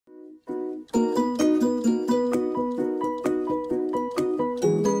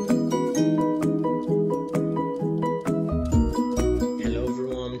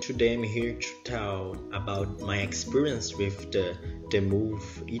today I'm here to tell about my experience with the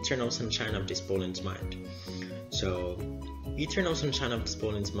movie Eternal Sunshine of the Spotless Mind. So, Eternal Sunshine of the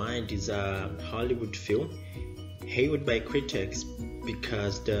Spotless Mind is a Hollywood film hailed by critics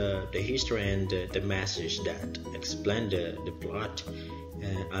because the history and the message that explain the plot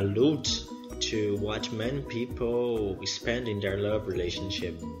allude to what many people spend in their love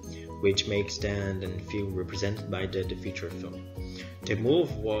relationship, which makes them feel represented by the feature film. The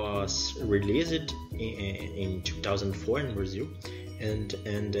movie was released in 2004 in Brazil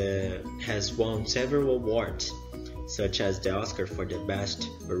and has won several awards, such as the Oscar for the Best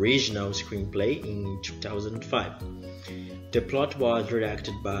Original Screenplay in 2005. The plot was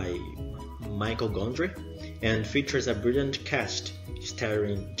directed by Michael Gondry and features a brilliant cast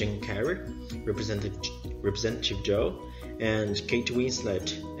starring Jim Carrey, Representative Joe, and Kate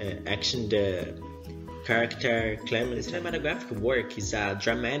Winslet acting the character Clement. The cinematographic work is a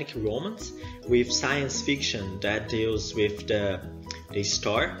dramatic romance with science fiction that deals with the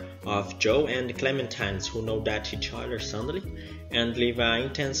story of Joe and Clementine, who know that each other suddenly and live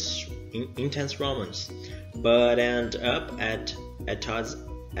an intense romance, but end up at odds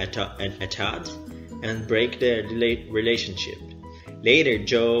and break their relationship. Later,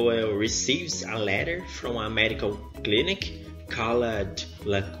 Joe receives a letter from a medical clinic called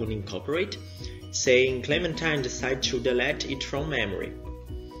Lacuna Incorporated, saying Clementine decided to delete it from memory.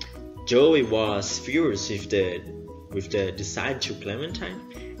 Joey was furious with the decide to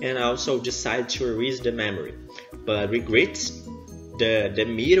Clementine and also decided to erase the memory, but regrets the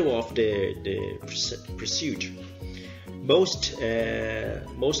middle of the procedure. Most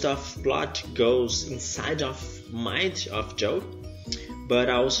of plot goes inside of mind of Joe, but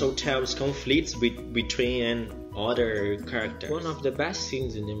also tells conflicts between other characters. One of the best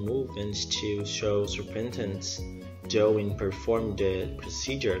scenes in the movie and still shows repentance Joe in perform the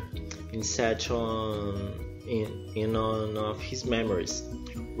procedure instead in one of his memories,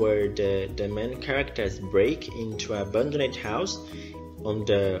 where the main characters break into an abandoned house on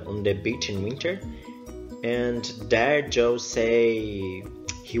the beach in winter, and there Joe say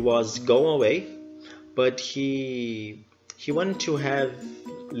he was going away, but he wanted to have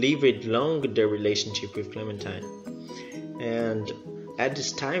lived long the relationship with Clementine, and at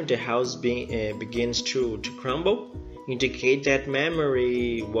this time the house begins to crumble, indicate that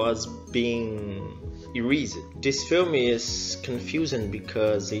memory was being erased. This film is confusing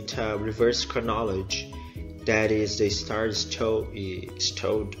because it's a reverse chronology, that is, the story is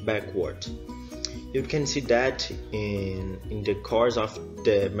told backward. You can see that in the course of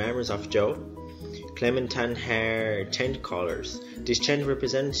the memories of Joe. Clementine hair changed colors. This change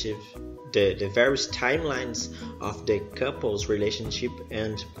represents the various timelines of the couple's relationship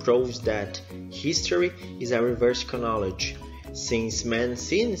and proves that history is a reverse chronology, since many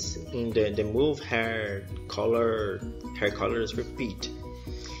scenes in the movie hair colors repeat.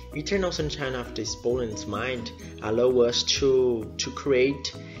 Eternal Sunshine of the Spotless Mind allow us to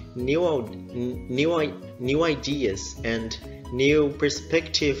create new ideas and new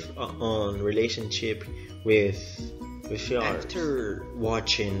perspective on relationship with yours. After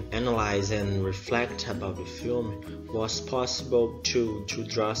watching, analyze, and reflect about the film, it was possible to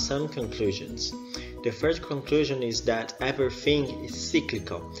draw some conclusions. The first conclusion is that everything is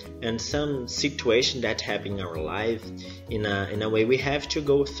cyclical, and some situation that happen in our life in a way we have to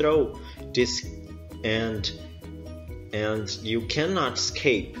go through this, and you cannot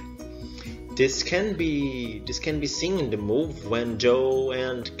escape. This can be seen in the movie when Joe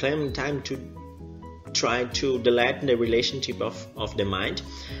and Clementine try to delete the relationship of the mind,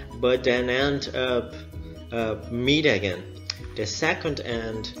 but then end up meet again. The second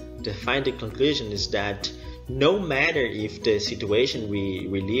and the final conclusion is that no matter if the situation we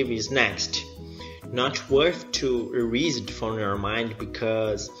live is next, not worth to erase it from our mind,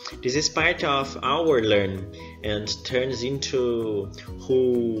 because this is part of our learning and turns into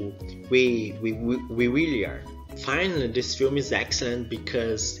who we really are. Finally, this film is excellent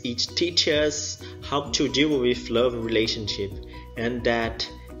because it teaches us how to deal with love relationship, and that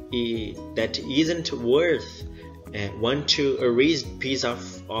isn't worth want to erase piece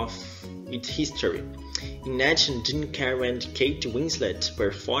of its history. In addition, Jim Carrey and Kate Winslet's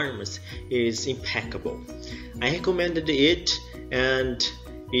performance is impeccable. I recommended it, and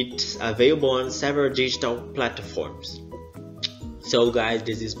it's available on several digital platforms. So guys,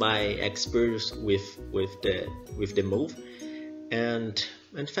 this is my experience with the movie, and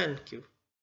thank you.